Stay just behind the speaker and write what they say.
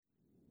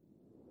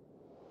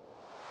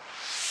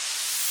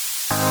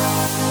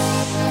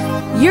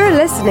You're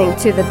listening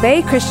to the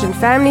Bay Christian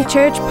Family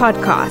Church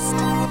podcast.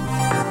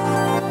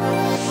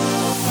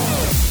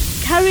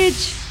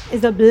 Courage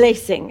is a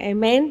blessing,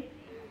 amen?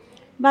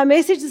 My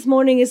message this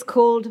morning is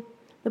called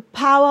The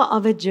Power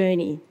of a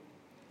Journey.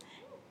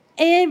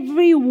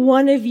 Every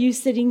one of you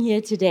sitting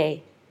here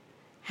today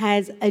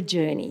has a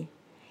journey.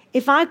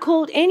 If I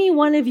called any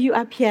one of you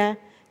up here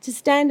to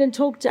stand and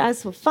talk to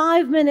us for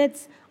 5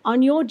 minutes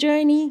on your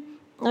journey,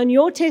 on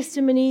your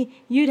testimony,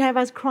 you'd have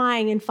us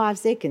crying in 5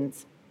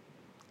 seconds.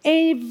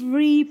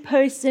 Every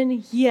person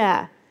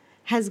here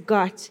has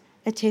got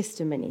a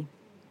testimony.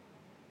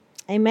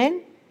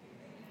 Amen?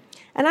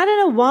 And I don't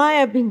know why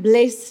I've been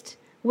blessed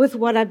with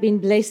what I've been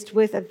blessed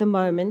with at the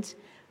moment,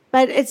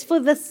 but it's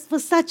for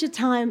such a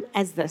time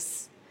as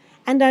this.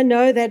 And I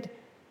know that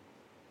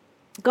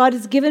God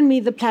has given me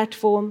the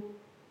platform,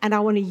 and I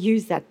want to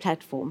use that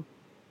platform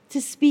to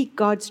speak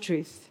God's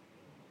truth.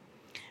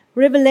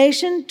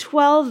 Revelation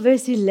 12,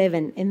 verse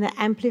 11 in the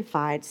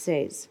Amplified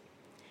says,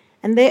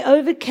 "And they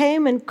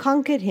overcame and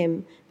conquered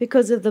him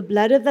because of the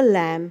blood of the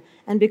Lamb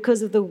and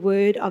because of the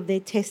word of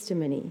their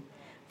testimony.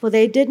 For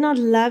they did not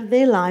love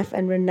their life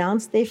and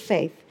renounce their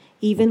faith,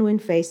 even when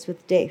faced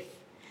with death."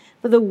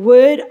 For the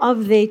word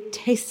of their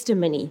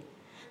testimony.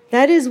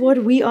 That is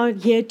what we are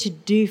here to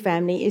do,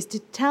 family, is to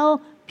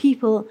tell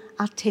people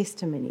our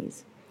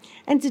testimonies.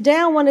 And today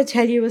I want to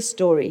tell you a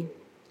story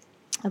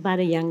about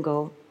a young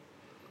girl.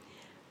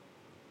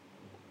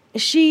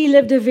 She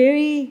lived a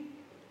very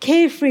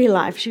carefree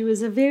life. She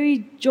was a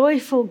very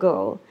joyful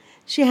girl.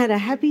 She had a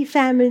happy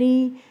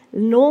family,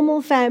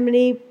 normal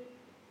family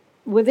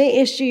with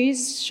their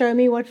issues. Show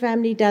me what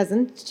family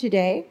doesn't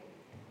today,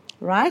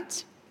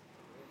 right?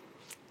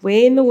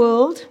 Where in the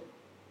world?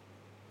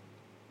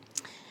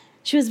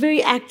 She was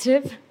very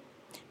active.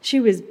 She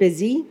was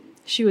busy.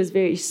 She was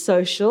very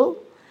social.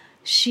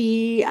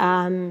 She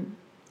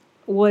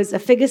was a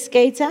figure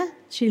skater.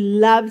 She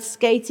loved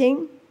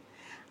skating.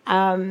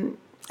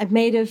 It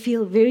made her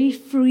feel very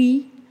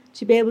free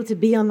to be able to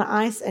be on the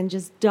ice and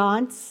just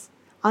dance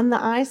on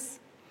the ice.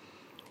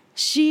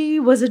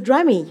 She was a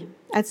drummie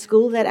at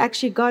school that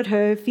actually got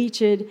her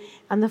featured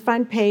on the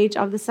front page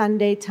of the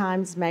Sunday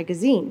Times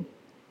magazine,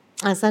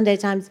 Sunday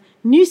Times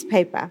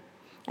newspaper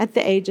at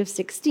the age of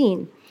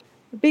 16,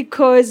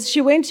 because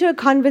she went to a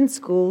convent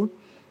school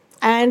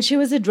and she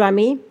was a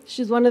drummie.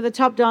 She was one of the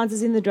top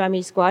dancers in the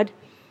drummie squad.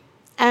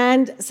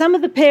 And some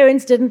of the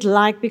parents didn't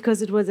like,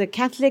 because it was a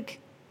Catholic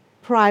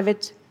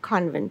private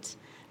convent,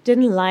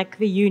 didn't like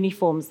the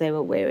uniforms they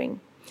were wearing.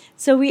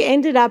 So I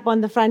ended up on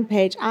the front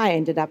page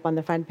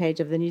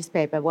of the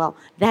newspaper. Well,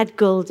 that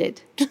girl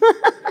did.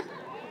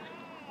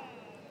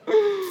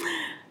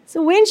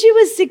 So when she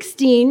was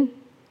 16,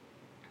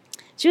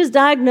 she was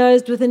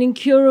diagnosed with an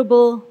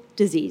incurable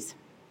disease.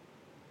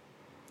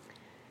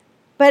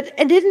 But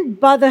it didn't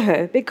bother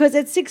her, because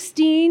at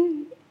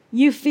 16,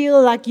 you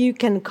feel like you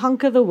can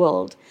conquer the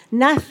world.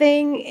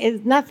 Nothing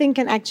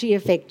can actually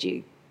affect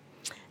you.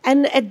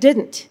 And it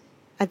didn't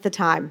at the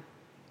time.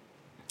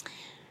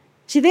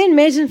 She then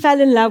met and fell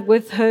in love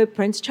with her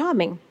Prince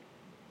Charming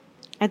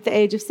at the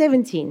age of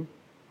 17.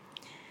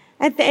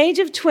 At the age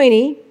of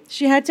 20,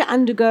 she had to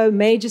undergo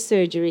major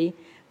surgery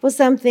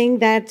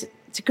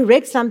to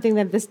correct something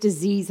that this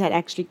disease had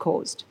actually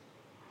caused.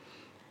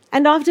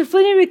 And after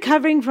fully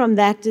recovering from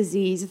that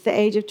disease at the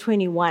age of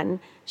 21,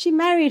 she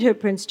married her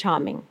Prince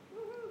Charming.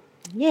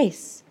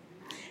 Yes.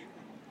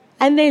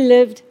 And they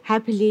lived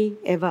happily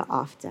ever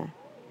after.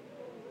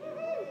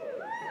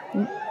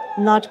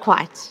 Not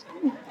quite.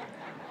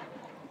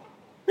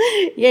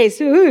 Yes,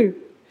 woohoo.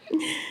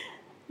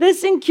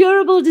 This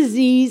incurable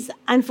disease,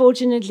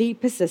 unfortunately,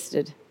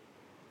 persisted.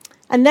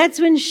 And that's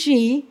when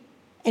she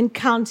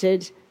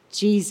encountered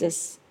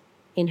Jesus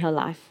in her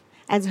life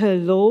as her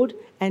Lord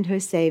and her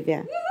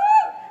Savior,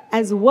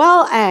 as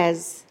well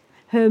as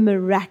her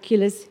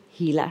miraculous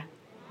healer,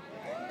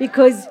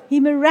 because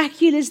he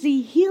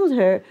miraculously healed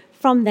her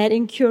from that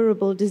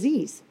incurable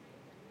disease.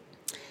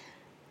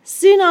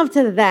 Soon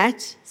after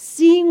that,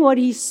 seeing what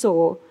he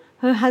saw,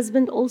 her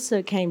husband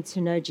also came to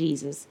know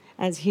Jesus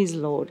as his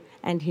Lord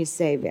and his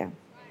Savior.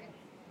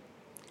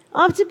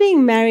 After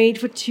being married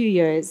for 2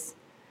 years,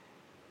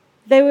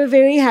 they were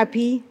very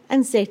happy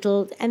and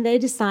settled, and they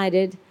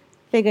decided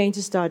they're going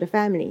to start a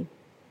family.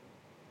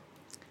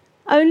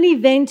 Only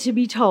then to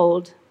be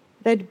told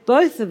that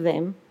both of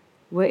them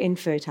were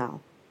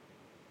infertile.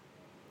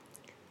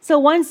 So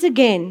once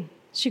again,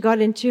 she got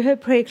into her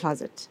prayer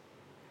closet.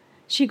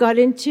 She got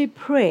into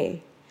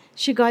prayer.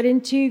 She got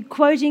into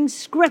quoting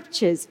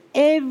scriptures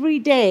every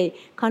day,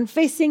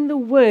 confessing the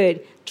word,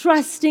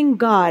 trusting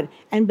God,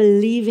 and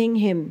believing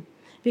him,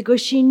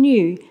 because she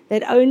knew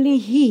that only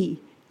he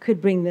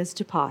could bring this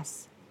to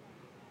pass.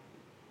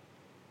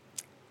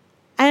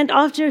 And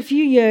after a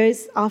few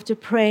years, after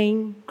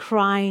praying,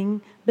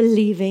 crying,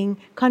 believing,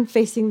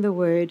 confessing the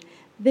word,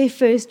 their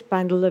first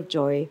bundle of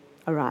joy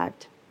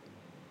arrived.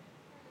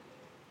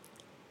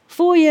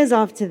 4 years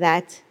after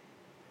that,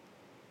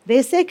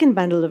 their second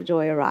bundle of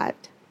joy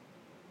arrived.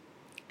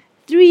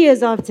 3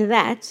 years after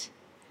that,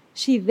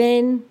 she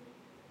then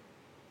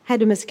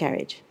had a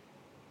miscarriage.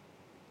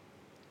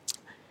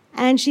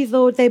 And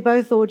they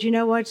both thought, you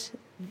know what?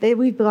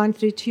 We've gone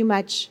through too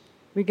much.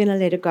 We're going to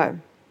let it go.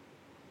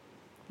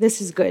 This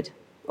is good.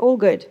 All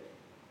good.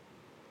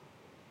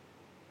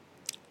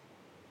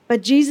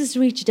 But Jesus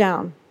reached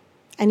down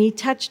and he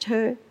touched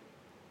her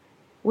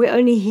where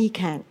only he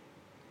can.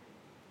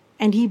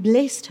 And he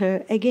blessed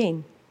her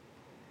again.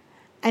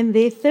 And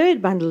their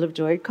third bundle of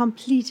joy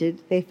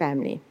completed their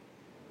family.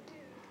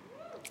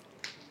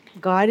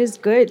 God is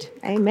good.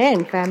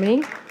 Amen,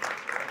 family.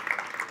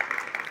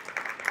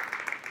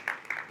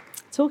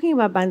 Talking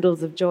about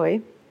bundles of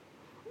joy,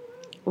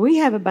 we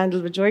have a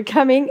bundle of joy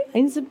coming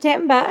in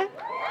September.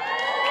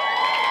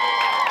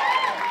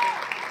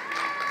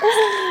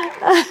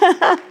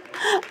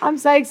 I'm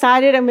so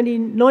excited. I'm going to do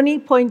Noni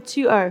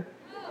 0.20.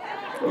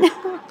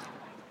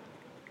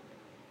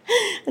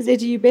 I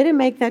said, you better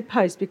make that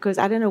post because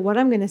I don't know what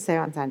I'm going to say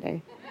on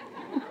Sunday.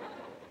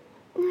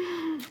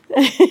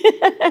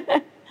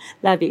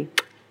 Love you.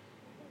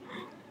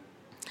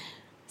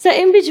 So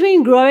in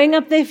between growing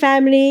up their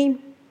family,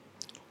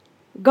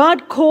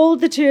 God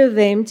called the two of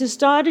them to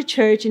start a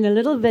church in a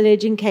little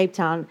village in Cape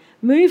Town.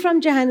 Move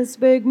from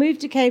Johannesburg, move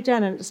to Cape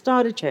Town and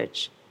start a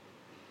church.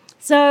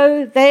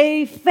 So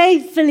they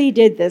faithfully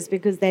did this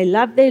because they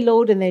loved their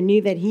Lord and they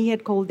knew that he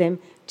had called them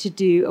to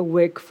do a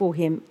work for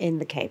him in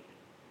the Cape.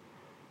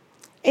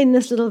 In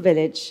this little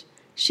village,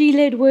 she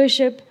led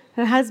worship,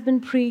 her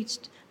husband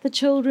preached, the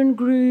children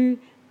grew,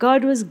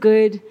 God was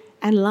good,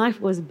 and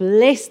life was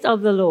blessed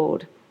of the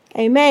Lord.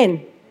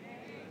 Amen.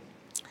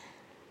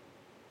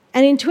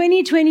 And in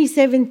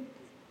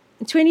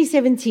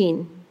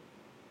 2017,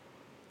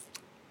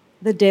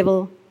 the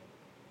devil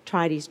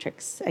tried his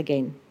tricks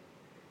again.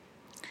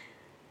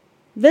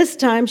 This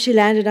time, she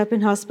landed up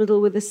in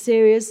hospital with a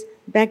serious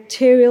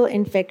bacterial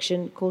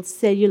infection called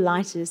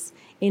cellulitis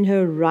in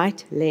her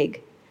right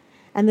leg.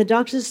 And the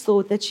doctors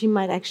thought that she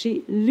might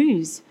actually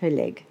lose her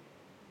leg.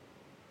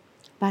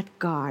 But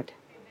God,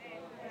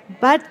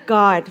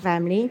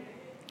 family,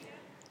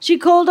 she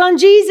called on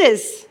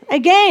Jesus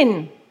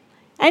again,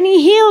 and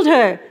he healed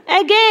her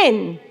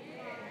again.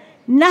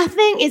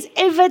 Nothing is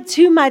ever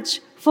too much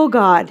for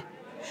God.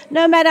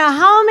 No matter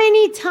how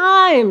many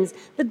times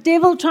the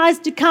devil tries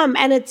to come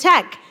and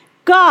attack,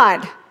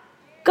 God,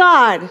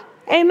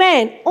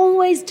 amen,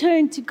 always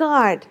turn to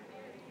God.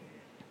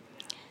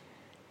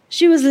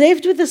 She was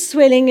left with a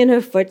swelling in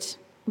her foot,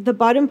 the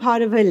bottom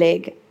part of her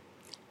leg,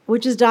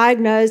 which was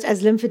diagnosed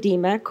as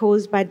lymphedema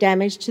caused by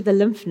damage to the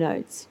lymph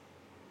nodes.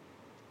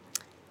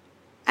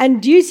 And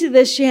due to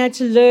this, she had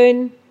to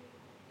learn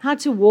how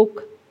to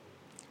walk,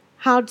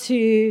 how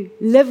to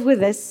live with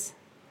this,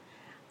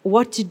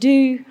 what to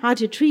do, how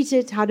to treat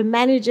it, how to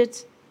manage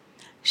it.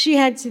 She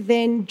had to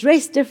then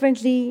dress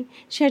differently.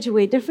 She had to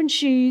wear different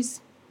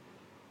shoes.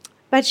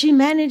 But she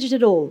managed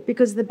it all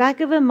because the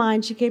back of her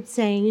mind, she kept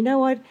saying, you know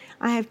what?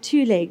 I have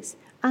 2 legs.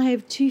 I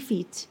have 2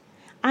 feet.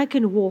 I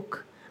can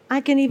walk.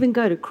 I can even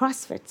go to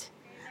CrossFit.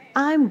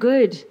 I'm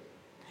good.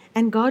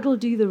 And God will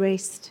do the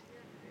rest.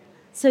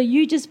 So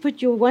you just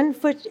put your one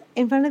foot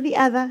in front of the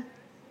other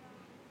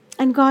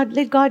and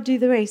let God do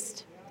the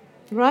rest.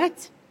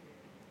 Right?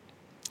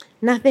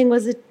 Nothing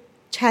was a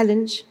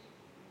challenge.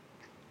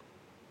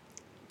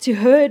 To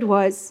her it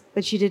was,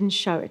 but she didn't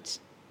show it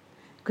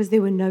because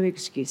there were no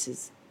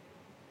excuses.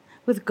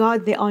 With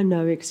God, there are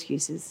no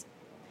excuses.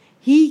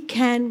 He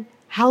can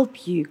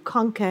help you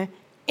conquer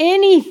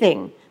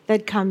anything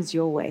that comes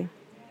your way.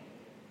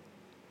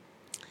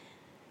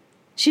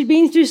 She'd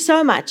been through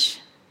so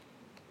much,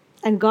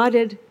 and God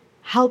had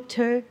helped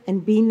her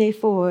and been there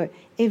for her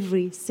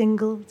every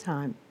single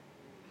time.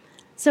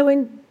 So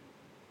when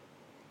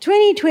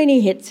 2020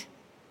 hit,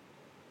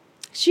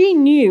 she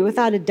knew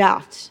without a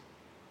doubt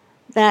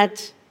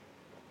that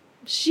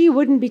she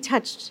wouldn't be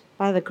touched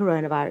by the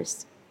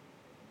coronavirus.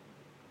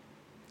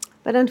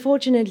 But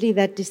unfortunately,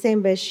 that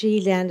December,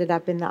 she landed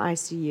up in the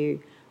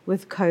ICU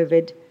with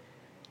COVID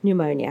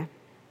pneumonia.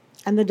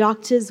 And the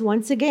doctors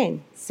once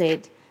again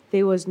said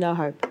there was no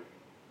hope.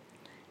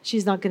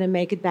 She's not going to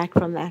make it back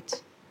from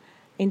that.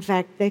 In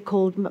fact, they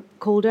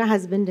called her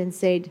husband and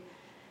said,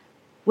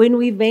 when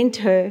we vent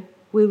her,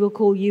 we will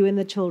call you and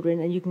the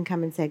children and you can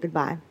come and say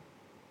goodbye.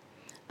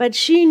 But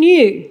she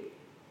knew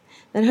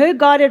that her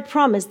God had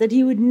promised that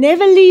he would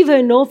never leave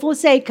her nor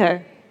forsake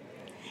her.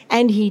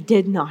 And he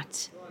did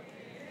not.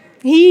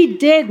 He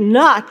did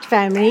not,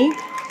 family.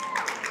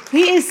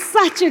 He is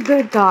such a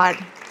good God.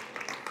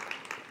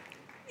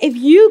 If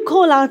you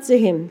call out to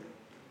him,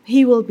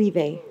 he will be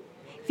there.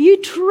 If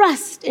you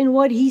trust in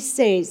what he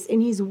says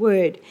in his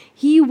word,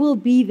 he will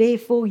be there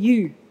for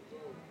you.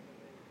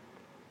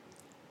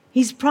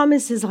 His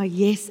promises are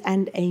yes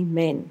and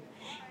amen.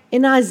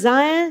 In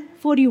Isaiah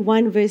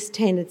 41 verse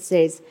 10 it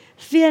says,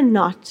 "Fear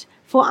not,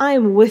 for I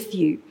am with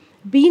you.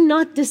 Be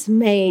not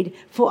dismayed,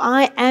 for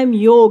I am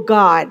your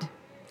God.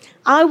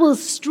 I will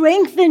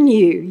strengthen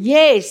you.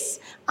 Yes,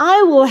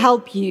 I will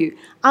help you.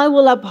 I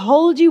will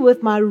uphold you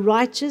with my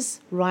righteous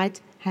right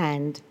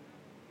hand."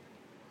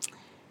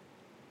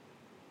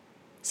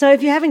 So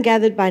if you haven't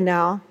gathered by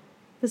now,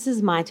 this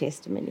is my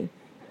testimony.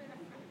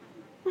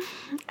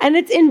 And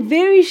it's in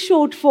very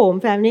short form,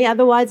 family.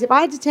 Otherwise, if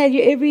I had to tell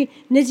you every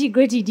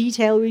nitty-gritty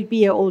detail, we'd be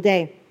here all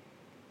day.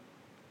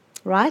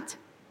 Right?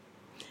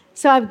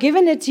 So I've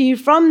given it to you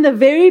from the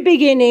very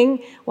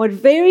beginning, the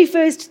very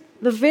first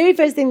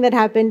thing that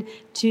happened,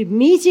 to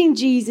meeting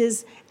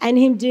Jesus and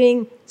him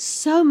doing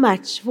so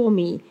much for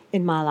me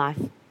in my life.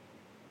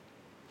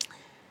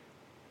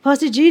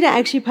 Pastor Judah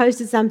actually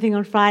posted something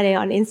on Friday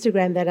on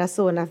Instagram that I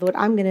saw, and I thought,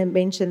 I'm going to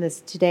mention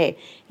this today.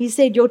 He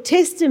said, your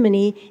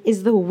testimony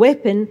is the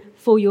weapon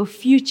for your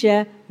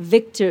future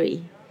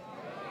victory.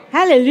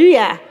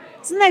 Hallelujah.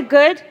 Isn't that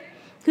good?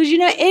 Because,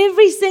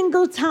 every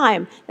single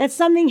time that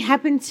something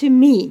happened to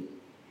me,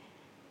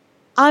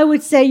 I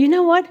would say, you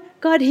know what?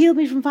 God healed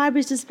me from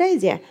fibrous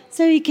dysplasia,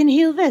 so he can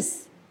heal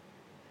this.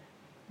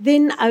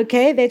 Then,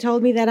 okay, they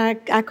told me that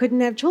I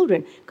couldn't have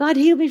children. God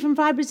healed me from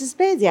fibrous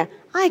dysplasia.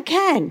 I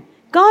can.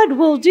 God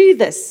will do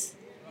this.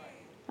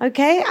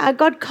 Okay, I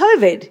got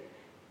COVID.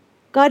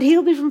 God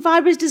healed me from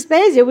fibrous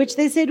dysplasia, which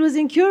they said was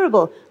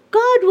incurable.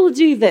 God will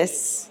do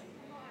this.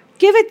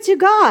 Give it to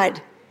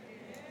God.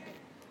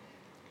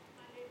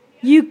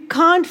 You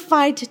can't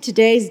fight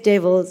today's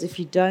devils if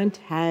you don't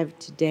have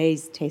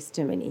today's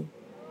testimony.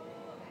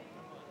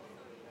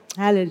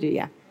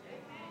 Hallelujah.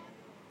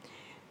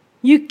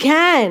 You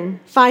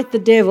can fight the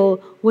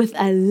devil with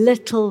a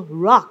little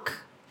rock,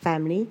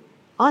 family.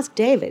 Ask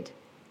David.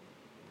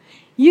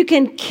 You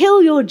can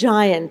kill your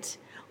giant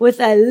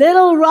with a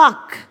little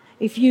rock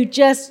if you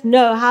just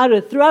know how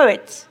to throw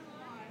it.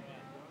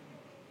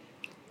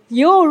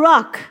 Your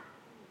rock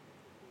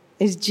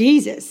is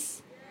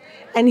Jesus,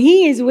 and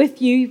he is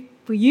with you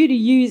for you to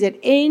use at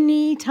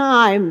any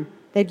time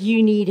that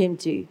you need him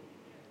to.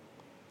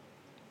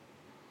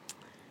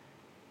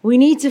 We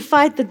need to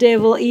fight the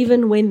devil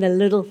even when the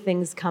little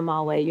things come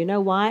our way. You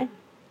know why?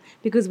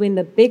 Because when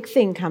the big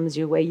thing comes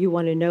your way, you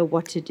want to know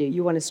what to do.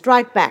 You want to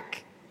strike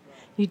back.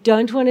 You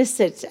don't want to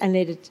sit and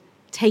let it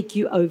take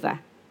you over.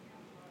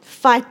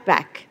 Fight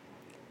back.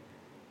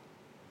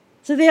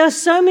 So there are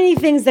so many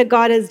things that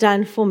God has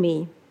done for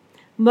me.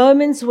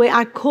 Moments where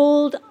I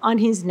called on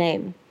his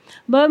name.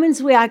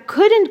 Moments where I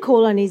couldn't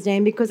call on his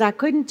name because I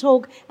couldn't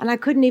talk and I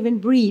couldn't even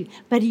breathe.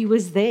 But he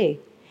was there.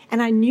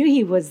 And I knew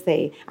he was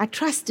there. I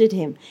trusted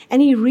him.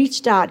 And he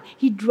reached out.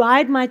 He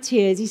dried my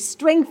tears. He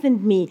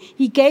strengthened me.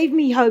 He gave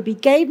me hope. He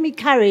gave me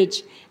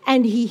courage.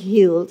 And he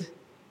healed.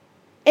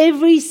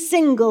 Every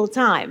single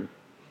time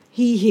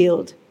he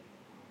healed.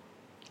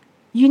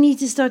 You need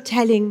to start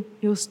telling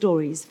your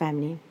stories,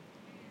 family.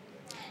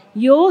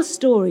 Your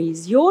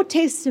stories, your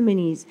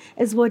testimonies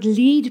is what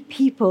lead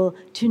people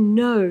to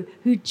know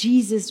who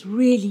Jesus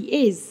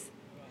really is.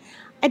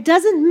 It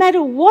doesn't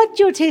matter what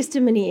your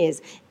testimony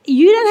is.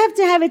 You don't have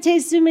to have a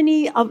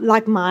testimony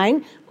like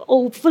mine,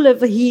 or full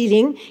of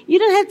healing. You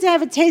don't have to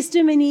have a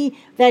testimony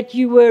that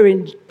you were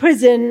in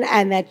prison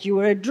and that you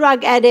were a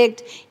drug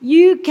addict.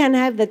 You can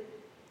have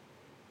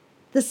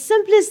the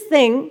simplest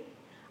thing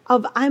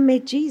of, I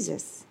met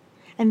Jesus,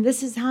 and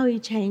this is how he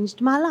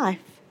changed my life.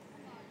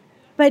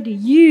 But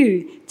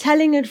you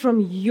telling it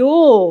from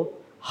your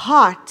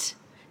heart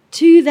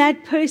to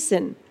that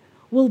person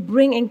will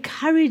bring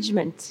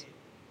encouragement,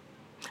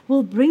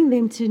 will bring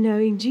them to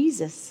knowing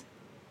Jesus.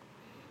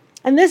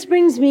 And this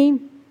brings me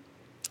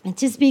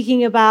to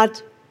speaking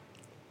about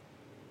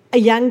a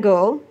young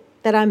girl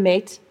that I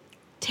met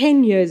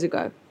 10 years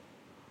ago.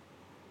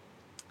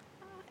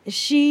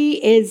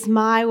 She is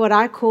what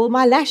I call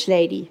my lash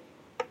lady.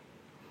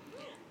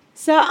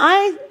 So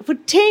for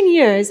 10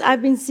 years,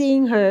 I've been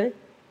seeing her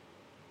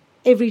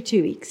every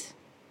 2 weeks.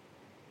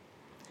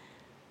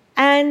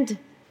 And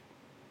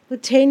for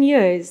 10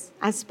 years,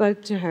 I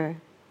spoke to her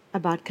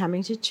about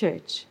coming to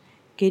church,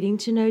 getting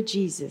to know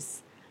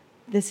Jesus.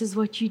 This is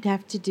what you'd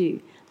have to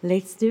do.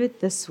 Let's do it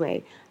this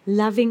way.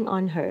 Loving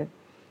on her,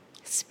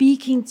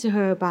 speaking to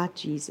her about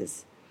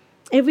Jesus.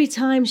 Every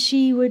time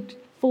she would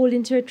fall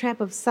into a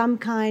trap of some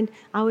kind,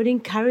 I would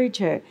encourage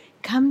her.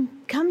 Come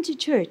to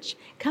church.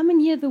 Come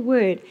and hear the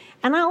word.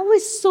 And I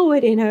always saw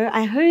it in her.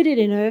 I heard it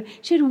in her.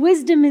 She had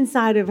wisdom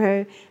inside of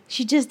her.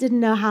 She just didn't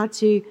know how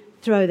to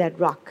throw that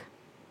rock.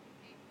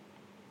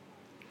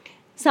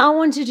 So I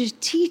wanted to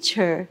teach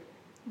her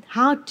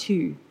how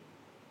to.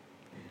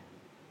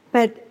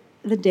 But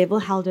the devil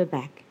held her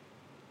back.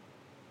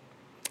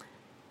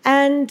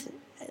 And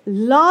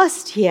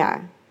last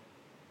year,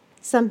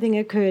 something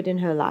occurred in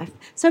her life.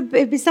 So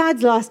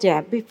besides last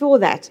year, before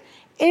that,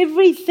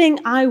 everything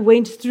I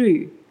went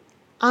through,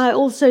 I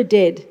also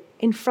did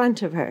in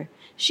front of her.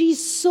 She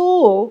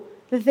saw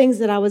the things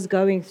that I was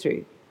going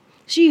through.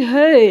 She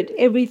heard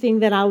everything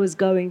that I was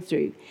going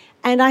through.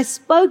 And I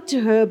spoke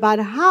to her about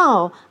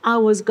how I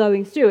was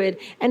going through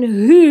it and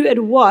who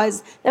it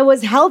was that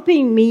was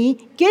helping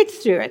me get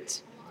through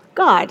it.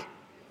 God.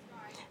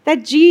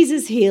 That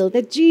Jesus healed,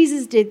 that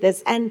Jesus did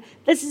this, and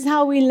this is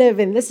how we live,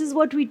 and this is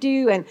what we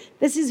do, and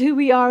this is who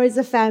we are as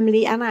a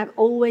family, and I've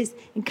always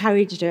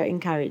encouraged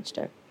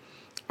her.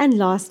 And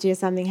last year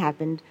something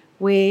happened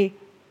where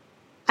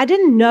I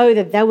didn't know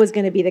that was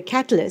going to be the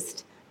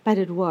catalyst, but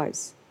it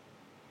was.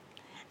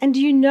 And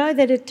do you know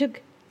that it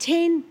took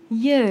 10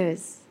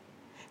 years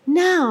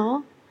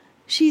Now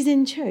she's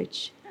in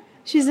church.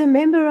 She's a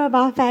member of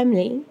our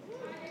family.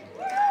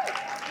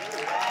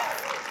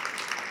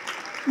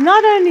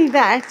 Not only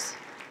that,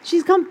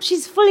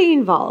 she's fully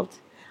involved.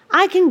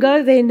 I can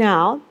go there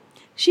now.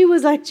 She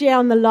was actually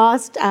on the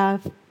last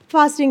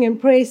fasting and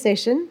prayer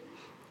session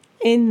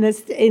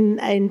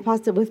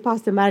with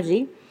Pastor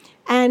Madley.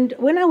 And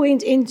when I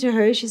went into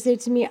her, she said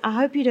to me, I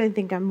hope you don't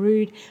think I'm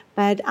rude,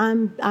 but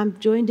I'm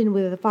joined in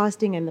with the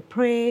fasting and the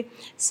prayer,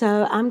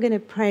 so I'm going to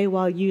pray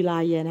while you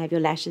lie here and have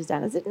your lashes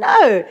done. I said,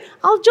 no,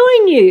 I'll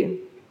join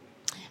you.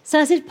 So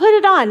I said, put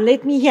it on.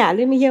 Let me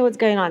hear what's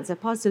going on. So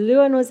Pastor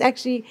Luan was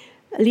actually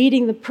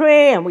leading the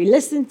prayer, and we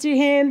listened to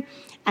him,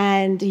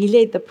 and he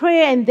led the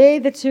prayer, and there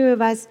the two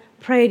of us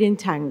prayed in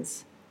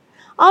tongues.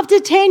 After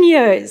 10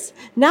 years,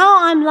 now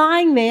I'm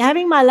lying there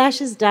having my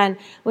lashes done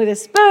with a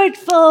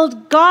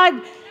spirit-filled,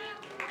 God-infused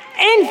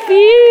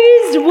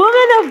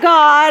woman of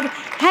God,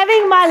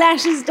 having my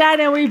lashes done,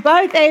 and we're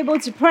both able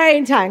to pray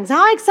in tongues.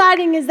 How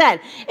exciting is that?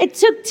 It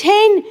took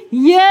 10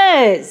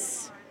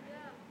 years.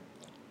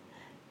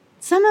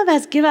 Some of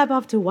us give up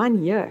after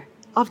 1 year,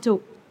 after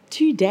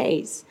 2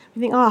 days.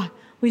 We think,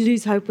 we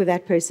lose hope with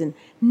that person.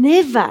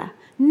 Never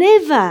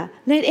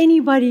let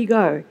anybody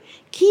go.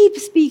 Keep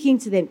speaking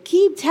to them.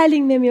 Keep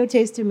telling them your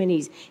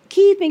testimonies.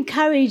 Keep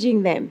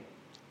encouraging them.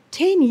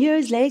 10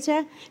 years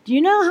later, do you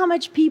know how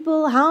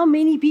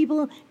many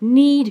people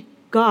need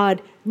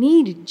God,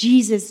 need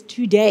Jesus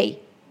today?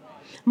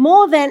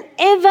 More than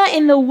ever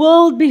in the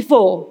world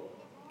before.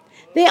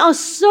 There are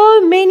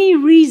so many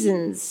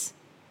reasons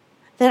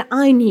that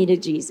I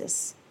needed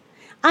Jesus.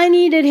 I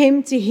needed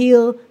him to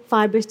heal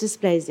fibrous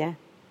dysplasia,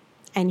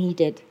 and he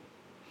did.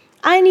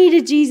 I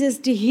needed Jesus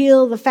to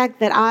heal the fact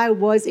that I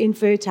was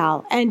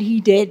infertile, and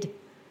he did.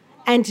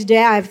 And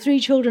today I have 3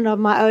 children of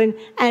my own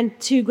and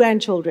 2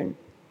 grandchildren.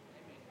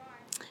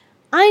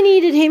 I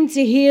needed him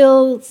to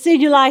heal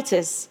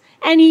cellulitis,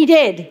 and he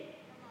did.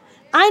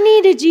 I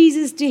needed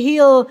Jesus to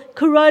heal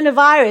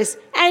coronavirus,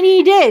 and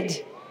he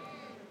did.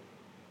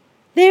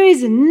 There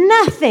is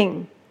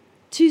nothing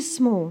too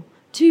small,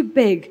 too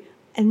big,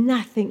 and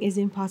nothing is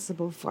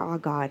impossible for our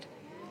God.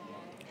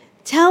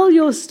 Tell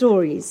your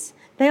stories.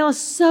 They are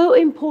so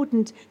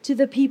important to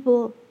the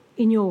people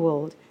in your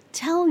world.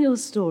 Tell your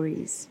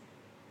stories.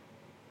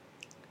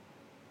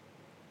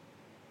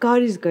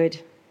 God is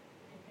good.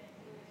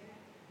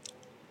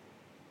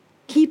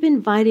 Keep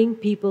inviting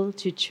people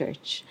to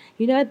church.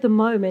 You know, at the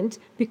moment,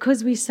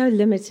 because we're so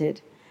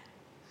limited,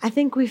 I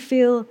think we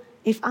feel,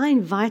 if I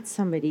invite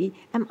somebody,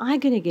 am I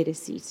going to get a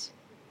seat?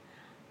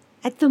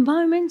 At the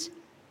moment,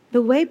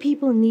 the way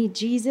people need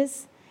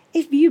Jesus,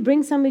 if you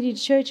bring somebody to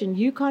church and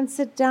you can't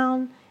sit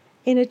down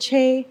in a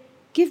chair,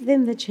 give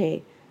them the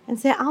chair and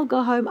say, I'll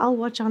go home, I'll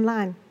watch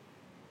online.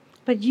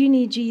 But you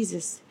need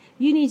Jesus.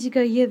 You need to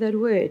go hear that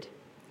word.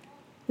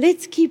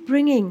 Let's keep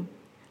bringing.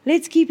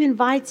 Let's keep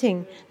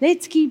inviting.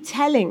 Let's keep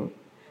telling,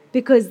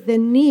 because the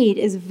need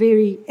is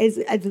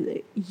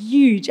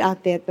huge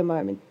out there at the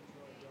moment.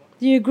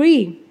 Do you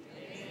agree?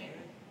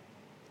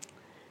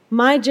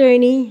 My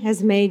journey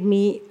has made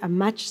me a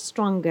much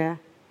stronger,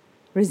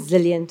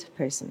 resilient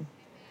person.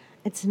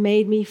 It's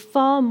made me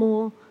far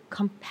more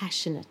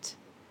compassionate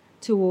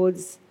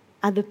towards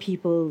other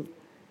people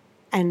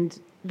and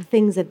the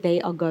things that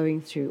they are going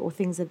through or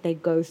things that they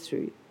go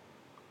through.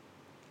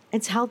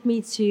 It's helped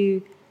me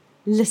to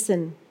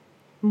listen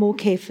more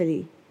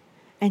carefully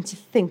and to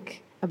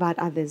think about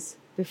others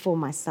before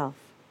myself.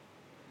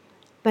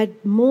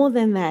 But more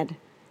than that,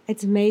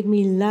 it's made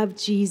me love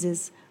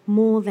Jesus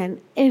more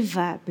than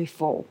ever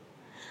before.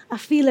 I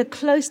feel a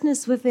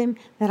closeness with him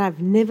that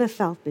I've never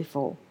felt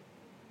before.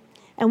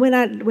 And when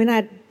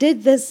I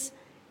did this,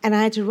 and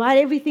I had to write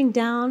everything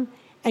down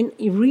and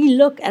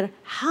re-look at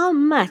how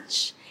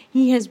much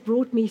he has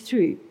brought me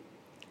through,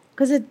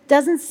 because it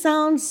doesn't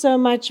sound so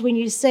much when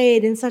you say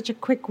it in such a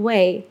quick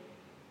way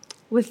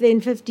within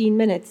 15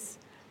 minutes.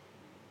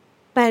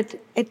 But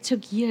it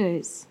took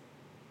years,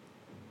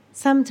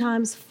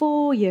 sometimes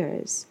 4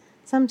 years,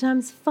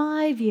 sometimes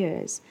 5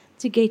 years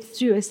to get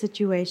through a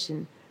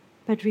situation.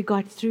 But we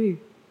got through.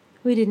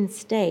 We didn't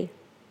stay.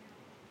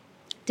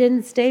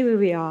 Didn't stay where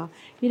we are.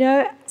 You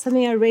know,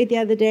 something I read the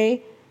other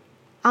day,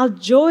 our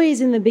joy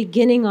is in the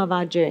beginning of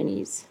our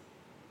journeys.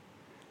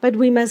 But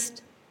we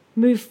must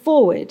move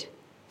forward,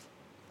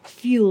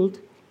 fueled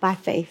by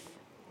faith.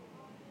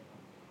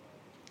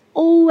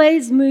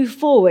 Always move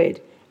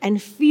forward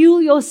and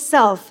fuel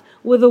yourself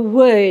with a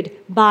word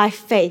by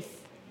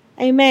faith.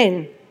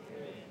 Amen.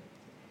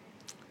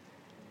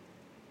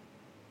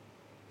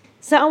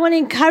 So I want to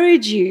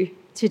encourage you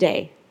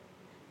today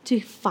to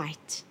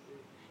fight.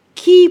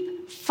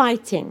 Keep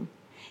fighting.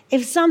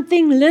 If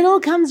something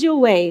little comes your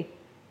way,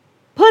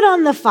 put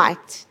on the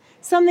fight.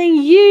 Something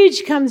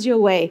huge comes your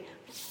way,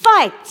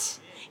 fight.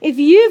 If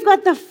you've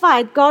got the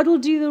fight, God will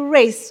do the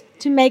rest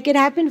to make it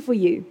happen for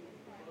you.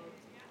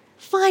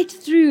 Fight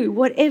through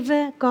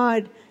whatever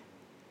God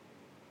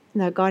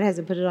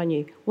hasn't put it on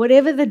you.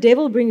 Whatever the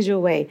devil brings your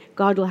way,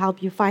 God will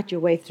help you fight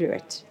your way through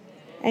it.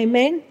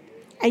 Amen?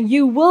 and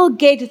you will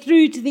get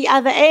through to the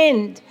other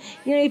end.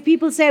 You know, if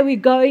people say we're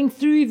going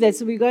through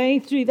this, we're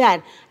going through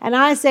that, and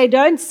I say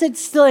don't sit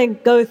still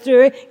and go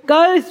through it.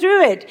 Go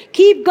through it.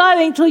 Keep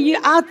going till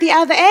you're out the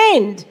other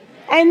end.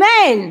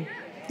 Amen.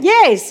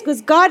 Yes,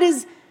 because God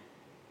is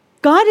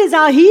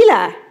our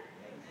healer.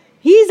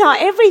 He's our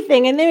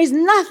everything, and there is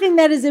nothing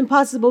that is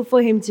impossible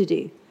for him to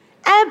do.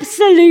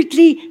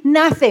 Absolutely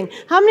nothing.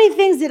 How many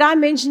things did I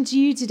mention to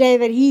you today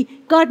that he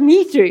got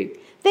me through?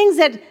 Things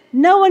that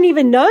no one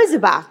even knows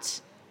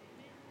about.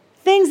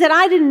 Things that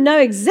I didn't know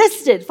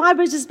existed.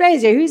 Fibrous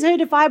dysplasia. Who's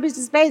heard of fibrous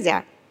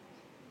dysplasia?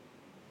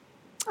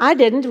 I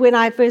didn't when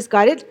I first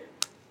got it.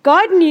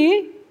 God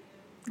knew.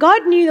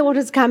 God knew what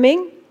was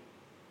coming.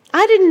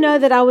 I didn't know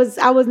that I was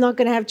not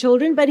going to have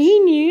children, but he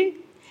knew.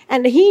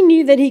 And he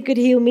knew that he could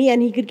heal me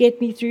and he could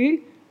get me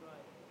through.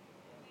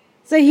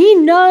 So he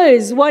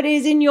knows what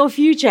is in your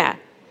future.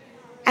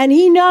 And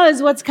he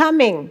knows what's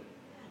coming.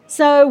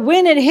 So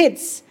when it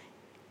hits,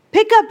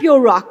 pick up your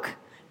rock,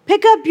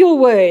 pick up your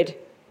word,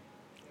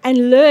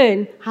 and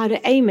learn how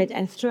to aim it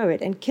and throw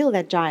it and kill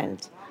that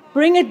giant.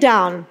 Bring it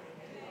down.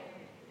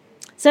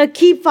 So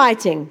keep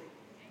fighting.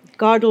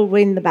 God will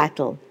win the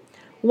battle.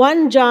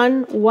 1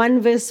 John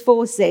 1 verse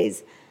 4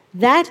 says,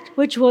 that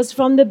which was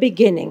from the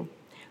beginning,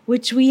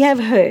 which we have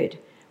heard,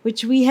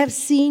 which we have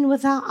seen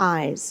with our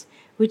eyes,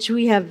 which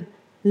we have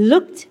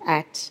looked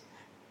at,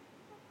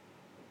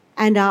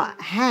 and our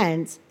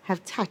hands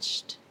have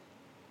touched.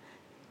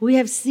 We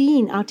have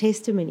seen our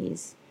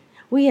testimonies.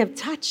 We have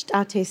touched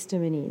our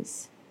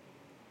testimonies.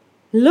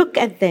 Look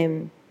at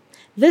them.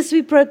 This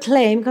we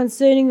proclaim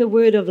concerning the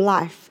word of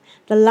life.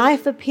 The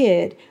life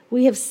appeared.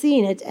 We have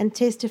seen it and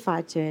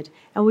testified to it.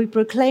 And we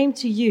proclaim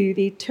to you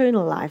the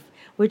eternal life,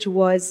 which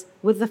was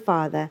with the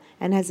Father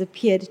and has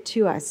appeared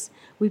to us.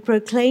 We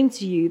proclaim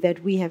to you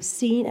that we have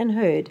seen and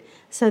heard,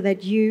 so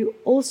that you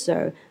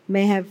also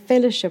may have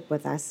fellowship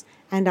with us.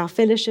 And our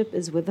fellowship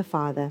is with the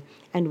Father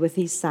and with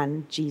his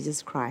Son,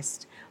 Jesus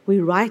Christ. We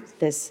write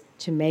this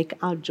to make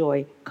our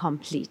joy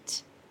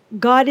complete.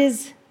 God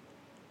is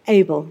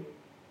able.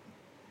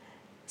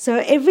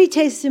 So every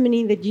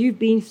testimony that you've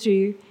been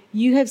through,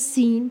 you have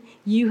seen,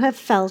 you have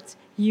felt,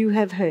 you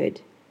have heard.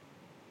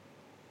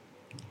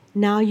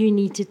 Now you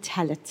need to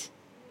tell it.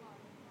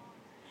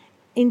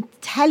 In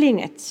telling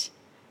it,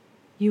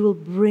 you will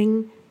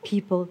bring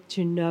people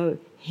to know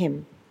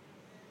him.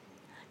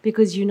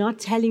 Because you're not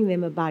telling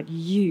them about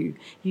you.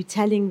 You're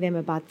telling them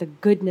about the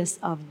goodness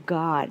of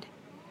God.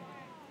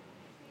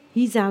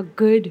 He's our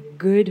good,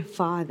 good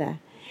Father.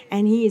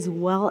 And he is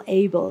well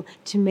able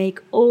to make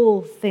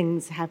all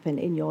things happen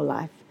in your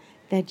life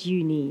that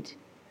you need.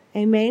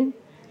 Amen?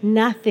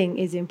 Nothing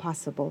is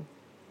impossible.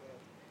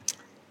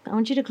 I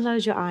want you to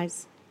close your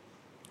eyes.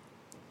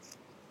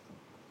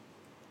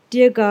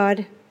 Dear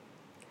God,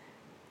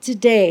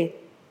 today,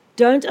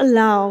 don't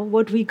allow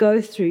what we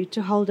go through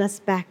to hold us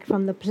back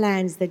from the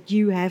plans that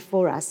you have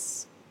for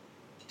us.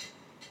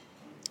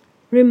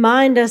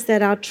 Remind us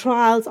that our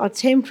trials are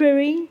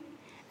temporary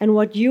and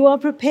what you are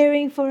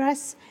preparing for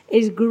us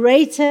is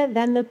greater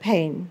than the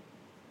pain.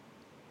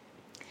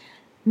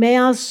 May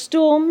our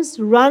storms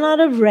run out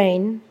of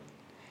rain,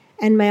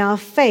 and may our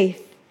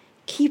faith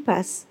keep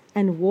us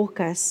and walk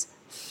us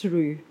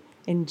through.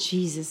 In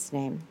Jesus'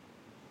 name,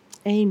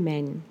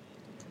 amen.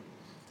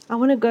 I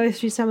want to go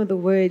through some of the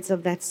words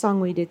of that song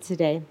we did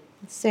today.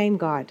 The same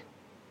God.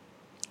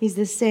 He's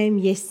the same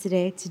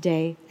yesterday,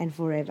 today, and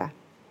forever.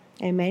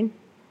 Amen.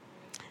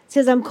 It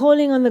says, I'm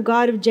calling on the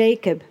God of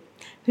Jacob,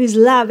 whose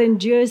love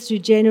endures through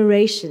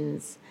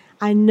generations.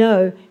 I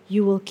know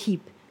you will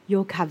keep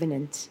your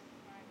covenant.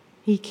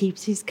 He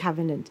keeps his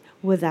covenant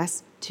with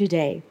us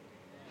today.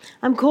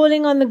 I'm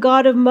calling on the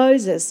God of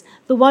Moses,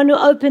 the one who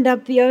opened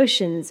up the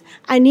oceans.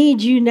 I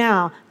need you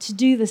now to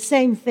do the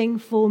same thing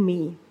for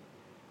me.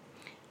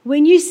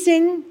 When you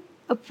sing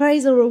a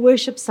praise or a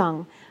worship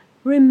song,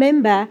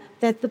 remember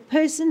that the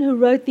person who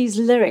wrote these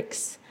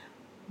lyrics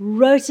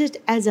wrote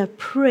it as a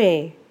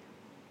prayer.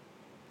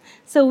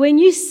 So when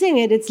you sing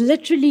it, it's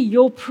literally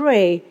your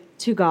prayer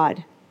to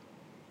God.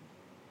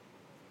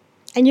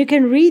 And you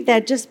can read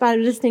that just by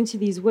listening to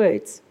these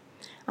words.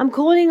 I'm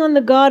calling on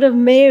the God of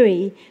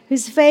Mary,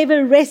 whose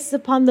favor rests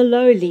upon the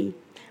lowly.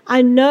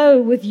 I know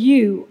with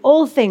you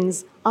all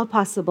things are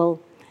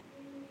possible.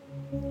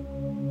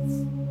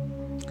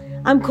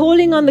 I'm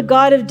calling on the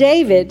God of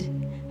David,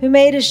 who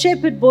made a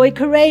shepherd boy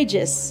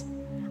courageous.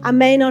 I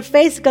may not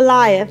face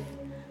Goliath,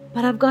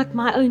 but I've got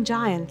my own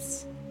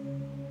giants.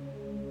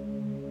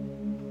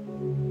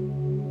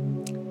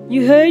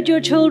 You heard your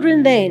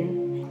children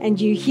then, and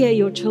you hear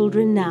your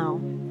children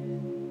now.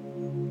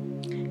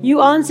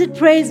 You answered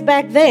prayers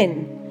back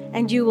then,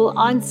 and you will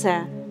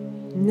answer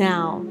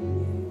now.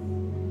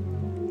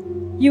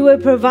 You were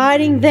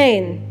providing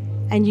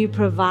then, and you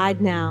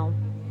provide now.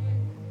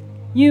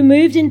 You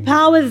moved in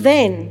power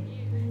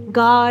then.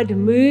 God,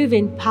 move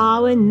in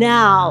power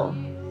now.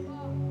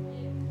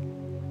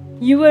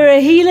 You were a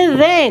healer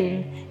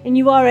then, and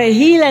you are a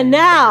healer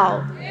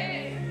now.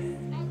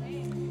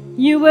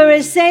 You were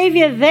a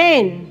savior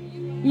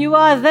then. You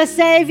are the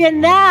savior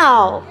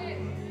now.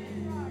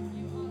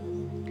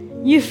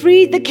 You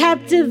freed the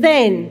captive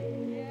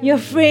then. You're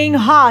freeing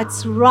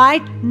hearts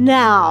right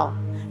now.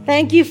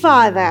 Thank you,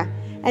 Father,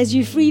 as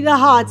you free the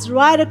hearts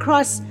right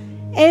across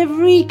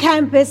every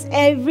campus,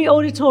 every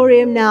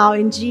auditorium now,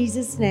 in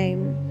Jesus'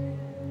 name.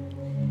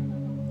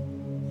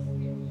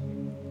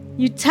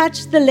 You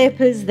touched the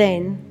lepers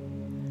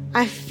then.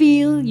 I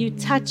feel you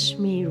touch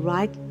me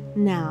right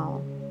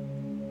now.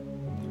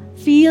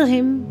 Feel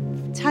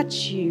him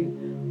touch you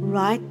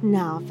right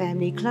now,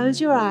 family.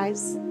 Close your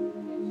eyes.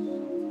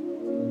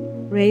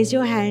 Raise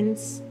your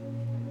hands.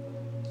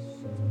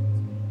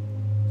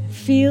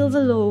 Feel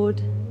the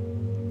Lord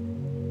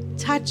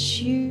touch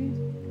you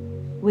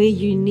where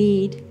you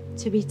need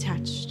to be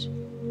touched.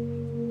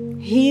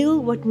 Heal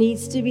what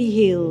needs to be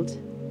healed.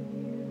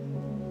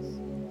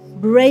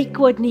 Break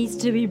what needs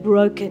to be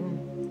broken.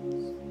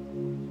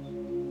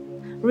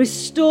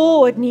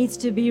 Restore what needs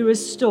to be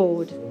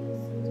restored.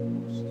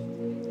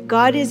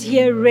 God is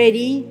here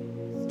ready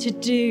to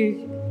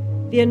do.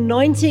 The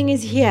anointing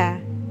is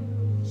here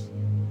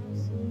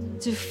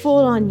to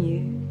fall on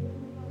you.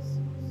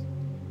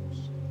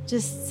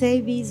 Just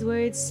say these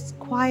words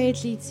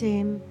quietly to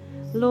him.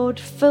 Lord,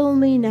 fill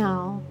me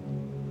now.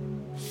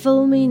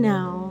 Fill me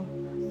now.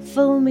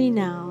 Fill me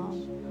now.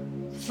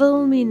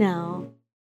 Fill me now.